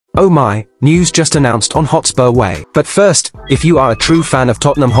Oh my, news just announced on Hotspur Way. But first, if you are a true fan of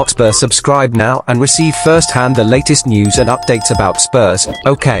Tottenham Hotspur, subscribe now and receive first-hand the latest news and updates about Spurs.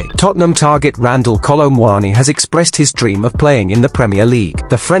 Okay. Tottenham target Randal Kolo Muani has expressed his dream of playing in the Premier League.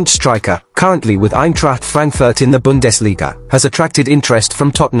 The French striker, currently with Eintracht Frankfurt in the Bundesliga, has attracted interest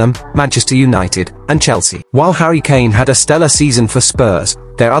from Tottenham, Manchester United, and Chelsea. While Harry Kane had a stellar season for Spurs,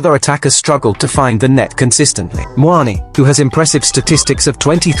 their other attackers struggled to find the net consistently. Muani, who has impressive statistics of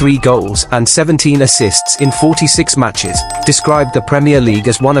 23 goals and 17 assists in 46 matches, described the Premier League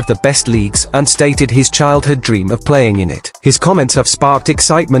as one of the best leagues and stated his childhood dream of playing in it. His comments have sparked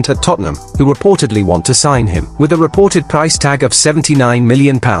excitement at Tottenham, who reportedly want to sign him. With a reported price tag of £79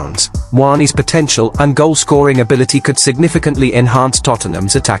 million, Muani's potential and goal-scoring ability could significantly enhance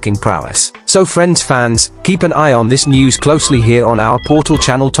Tottenham's attacking prowess. So fans, keep an eye on this news closely here on our portal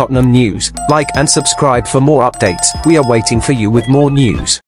channel Tottenham News. Like and subscribe for more updates. We are waiting for you with more news.